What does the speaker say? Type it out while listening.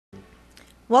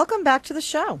Welcome back to the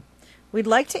show. We'd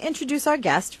like to introduce our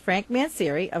guest, Frank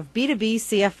Mansieri of B2B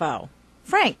CFO.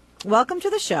 Frank, welcome to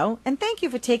the show, and thank you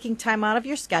for taking time out of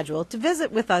your schedule to visit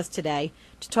with us today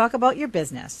to talk about your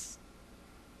business.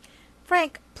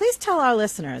 Frank, please tell our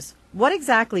listeners, what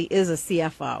exactly is a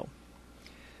CFO?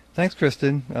 Thanks,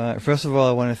 Kristen. First of all,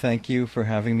 I want to thank you for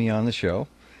having me on the show.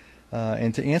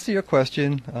 And to answer your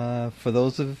question, for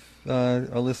those of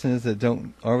our listeners that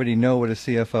don't already know what a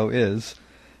CFO is,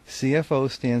 CFO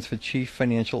stands for Chief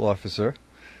Financial Officer.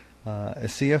 A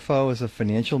CFO is a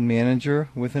financial manager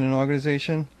within an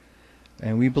organization,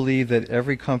 and we believe that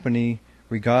every company,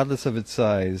 regardless of its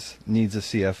size, needs a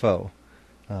CFO.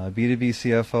 B2B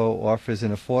CFO offers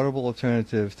an affordable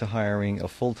alternative to hiring a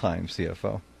full-time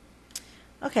CFO.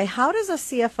 Okay, how does a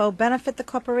CFO benefit the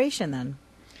corporation then?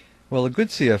 Well, a good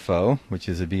CFO, which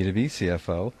is a B2B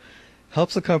CFO,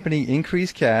 helps a company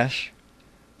increase cash,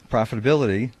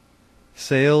 profitability,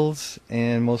 sales,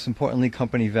 and most importantly,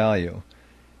 company value.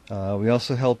 We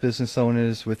also help business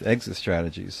owners with exit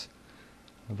strategies.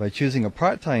 By choosing a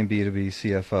part-time B2B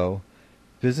CFO,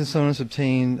 business owners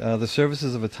obtain the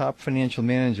services of a top financial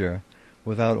manager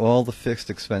without all the fixed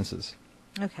expenses.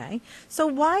 Okay, so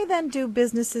why then do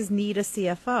businesses need a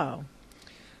CFO?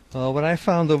 Well, what I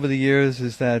found over the years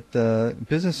is that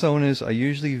business owners are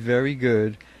usually very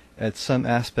good at some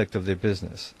aspect of their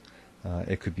business.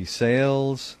 It could be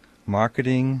sales,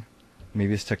 marketing,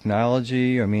 maybe it's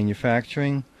technology or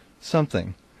manufacturing,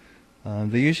 something.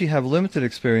 They usually have limited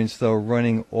experience, though,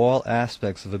 running all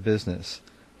aspects of a business,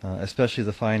 especially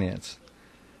the finance.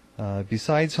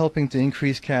 Besides helping to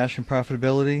increase cash and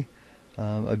profitability,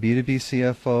 a B2B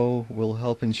CFO will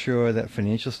help ensure that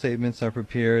financial statements are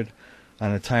prepared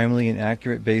on a timely and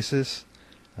accurate basis,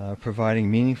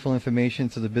 providing meaningful information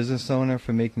to the business owner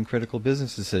for making critical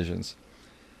business decisions.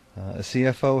 A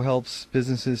CFO helps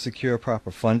businesses secure proper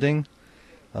funding,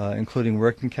 including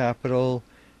working capital,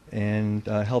 and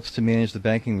helps to manage the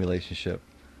banking relationship.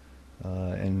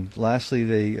 And lastly,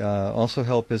 they also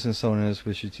help business owners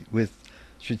with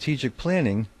strategic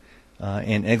planning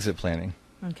and exit planning.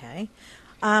 Okay.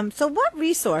 So what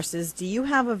resources do you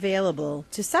have available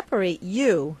to separate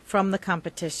you from the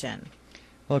competition?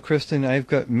 Well, Kristen, I've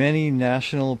got many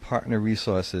national partner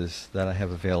resources that I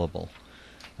have available.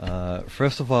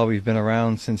 First of all, we've been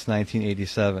around since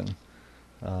 1987,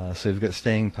 so we've got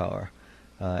staying power.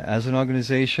 As an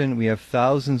organization, we have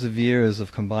thousands of years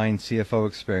of combined CFO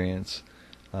experience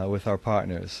with our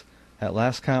partners. At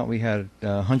last count, we had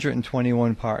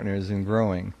 121 partners and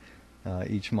growing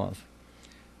each month.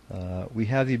 We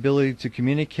have the ability to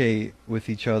communicate with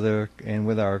each other and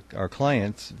with our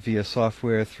clients via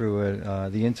software, through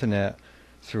the internet,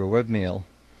 through a webmail.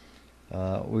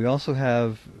 We also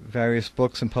have various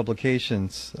books and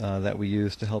publications that we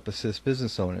use to help assist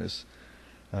business owners.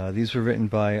 These were written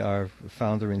by our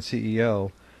founder and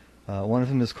CEO. One of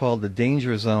them is called The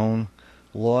Danger Zone,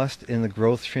 Lost in the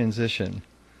Growth Transition.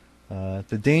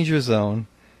 The danger zone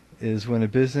is when a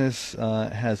business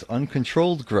has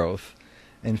uncontrolled growth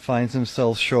and finds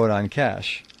themselves short on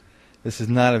cash. This is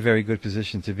not a very good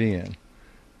position to be in.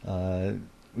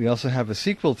 We also have a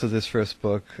sequel to this first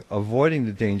book, Avoiding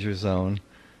the Danger Zone,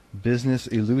 Business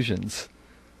Illusions.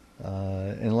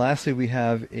 And lastly, we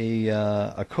have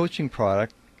a coaching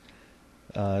product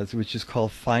which is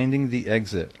called Finding the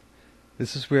Exit.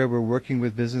 This is where we're working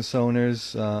with business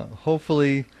owners,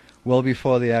 hopefully well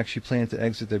before they actually plan to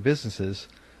exit their businesses,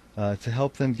 to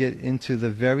help them get into the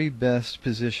very best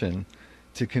position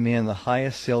to command the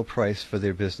highest sale price for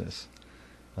their business.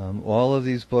 All of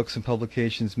these books and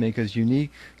publications make us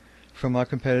unique from our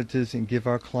competitors and give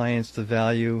our clients the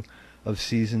value of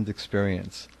seasoned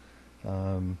experience.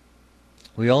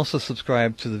 We also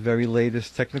subscribe to the very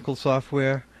latest technical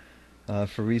software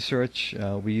for research.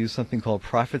 We use something called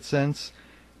ProfitSense,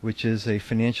 which is a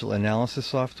financial analysis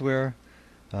software.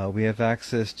 We have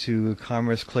access to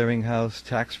Commerce Clearinghouse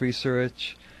tax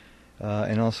research,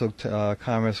 and also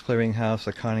Commerce Clearinghouse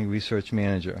Accounting Research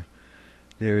Manager.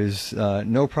 There is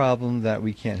no problem that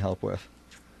we can't help with.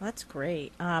 That's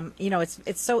great.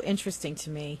 It's so interesting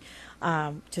to me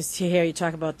just to hear you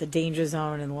talk about the danger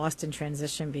zone and lost in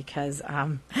transition, because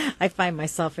I find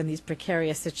myself in these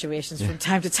precarious situations from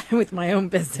time to time with my own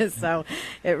business. So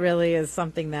it really is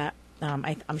something that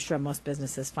I'm sure most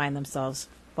businesses find themselves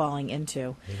falling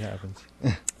into. It happens.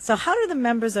 So how do the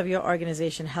members of your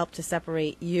organization help to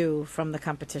separate you from the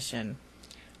competition?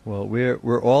 Well,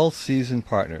 we're all seasoned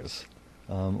partners.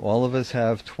 All of us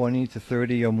have 20 to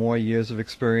 30 or more years of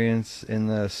experience in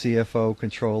the CFO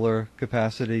controller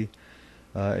capacity.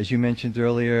 As you mentioned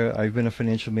earlier, I've been a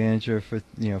financial manager for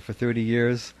 30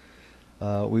 years.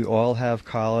 We all have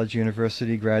college,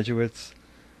 university graduates.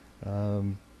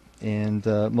 And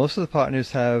most of the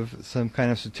partners have some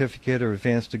kind of certificate or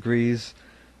advanced degrees,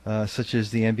 such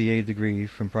as the MBA degree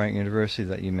from Bryant University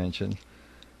that you mentioned.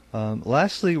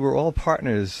 Lastly, we're all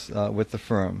partners with the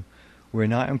firm. We're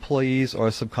not employees or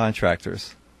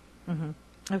subcontractors. Mm-hmm.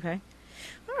 Okay.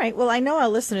 All right. Well, I know our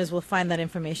listeners will find that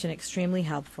information extremely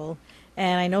helpful.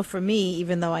 And I know for me,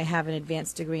 even though I have an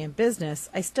advanced degree in business,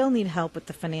 I still need help with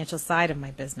the financial side of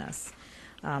my business.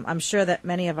 I'm sure that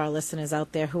many of our listeners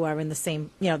out there who are in the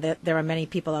same, there are many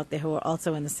people out there who are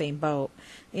also in the same boat.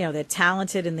 They're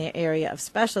talented in their area of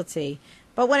specialty.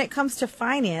 But when it comes to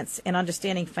finance and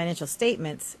understanding financial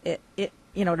statements,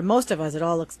 to most of us, it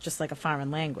all looks just like a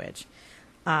foreign language.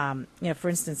 For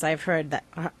instance, I've heard that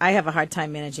I have a hard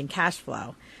time managing cash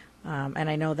flow, and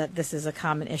I know that this is a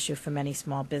common issue for many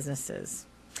small businesses.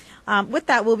 With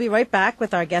that, we'll be right back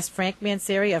with our guest Frank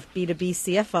Manseri of B2B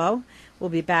CFO. We'll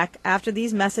be back after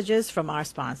these messages from our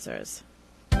sponsors.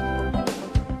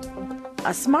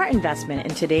 A smart investment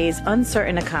in today's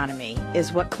uncertain economy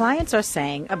is what clients are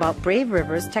saying about Brave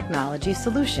River's technology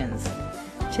solutions.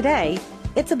 Today,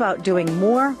 it's about doing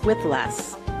more with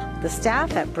less. The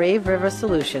staff at Brave River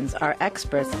Solutions are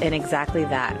experts in exactly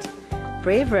that.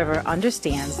 Brave River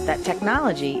understands that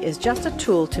technology is just a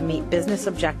tool to meet business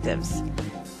objectives.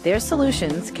 Their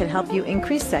solutions can help you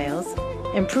increase sales,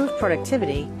 improve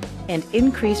productivity, and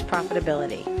increase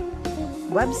profitability.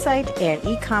 Website and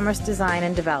e-commerce design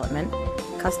and development,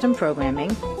 custom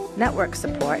programming, network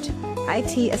support,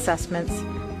 IT assessments,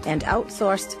 and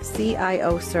outsourced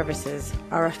CIO services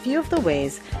are a few of the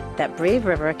ways that Brave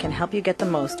River can help you get the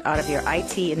most out of your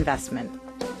IT investment.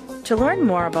 To learn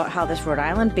more about how this Rhode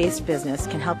Island-based business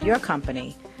can help your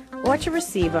company, or to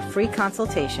receive a free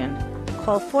consultation,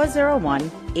 call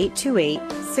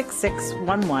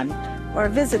 401-828-6611 or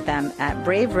visit them at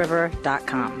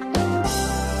braveriver.com.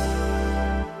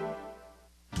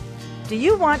 Do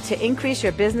you want to increase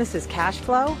your business's cash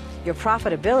flow, your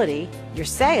profitability, your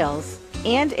sales,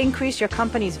 and increase your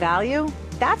company's value?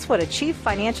 That's what a Chief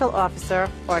Financial Officer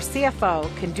or CFO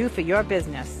can do for your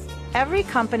business. Every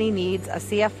company needs a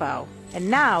CFO, and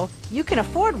now you can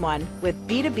afford one with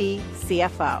B2B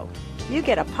CFO. You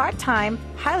get a part-time,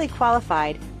 highly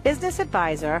qualified business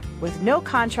advisor with no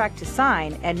contract to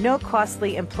sign and no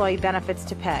costly employee benefits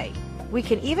to pay. We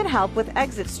can even help with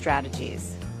exit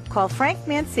strategies. Call Frank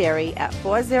Manseri at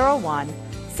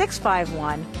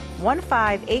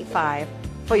 401-651-1585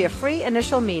 for your free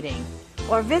initial meeting,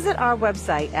 or visit our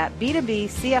website at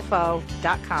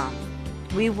b2bcfo.com.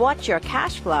 We watch your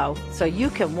cash flow so you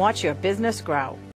can watch your business grow.